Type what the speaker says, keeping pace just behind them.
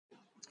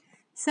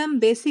Some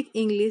basic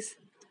English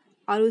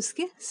और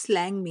उसके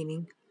slang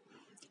meaning.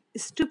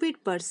 Stupid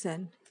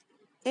person,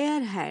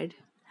 air head,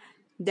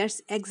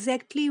 that's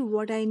exactly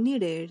what I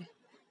needed,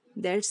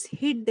 that's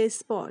hit the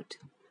spot,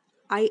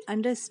 I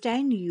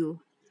understand you,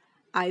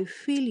 I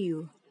feel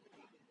you.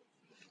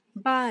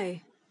 Bye,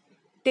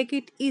 take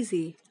it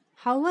easy,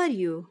 how are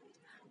you,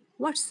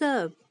 what's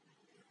up,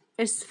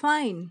 it's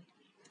fine,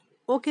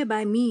 okay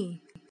bye me,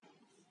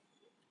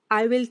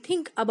 I will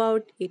think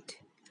about it,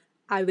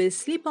 I will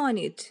sleep on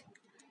it,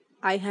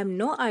 I have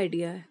no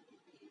idea,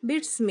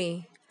 beats me,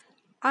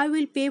 I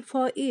will pay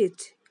for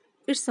it,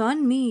 it's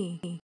on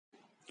me.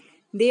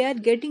 They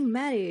are getting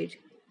married,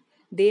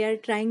 they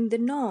are trying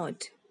the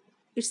knot,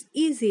 it's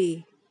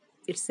easy,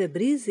 it's a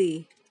breezy,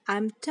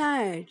 I'm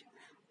tired,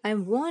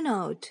 I'm worn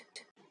out.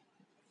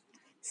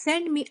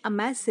 Send me a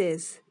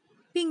message,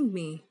 ping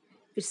me,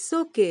 it's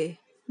okay,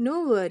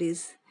 no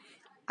worries.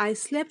 I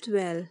slept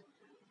well,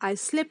 I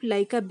slept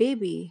like a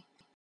baby.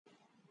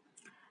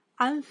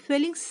 I'm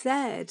feeling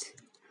sad.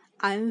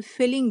 I'm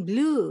feeling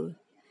blue.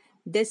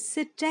 That's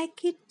a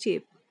tacky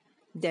tip.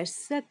 That's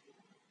a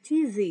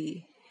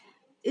cheesy.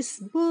 It's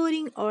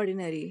boring,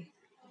 ordinary.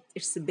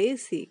 It's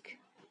basic.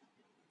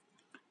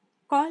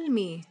 Call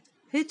me.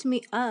 Hit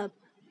me up.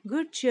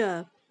 Good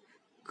job.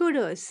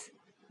 Kudos.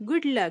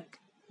 Good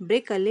luck.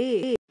 Break a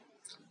leg.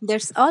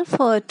 That's all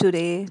for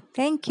today.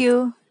 Thank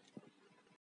you.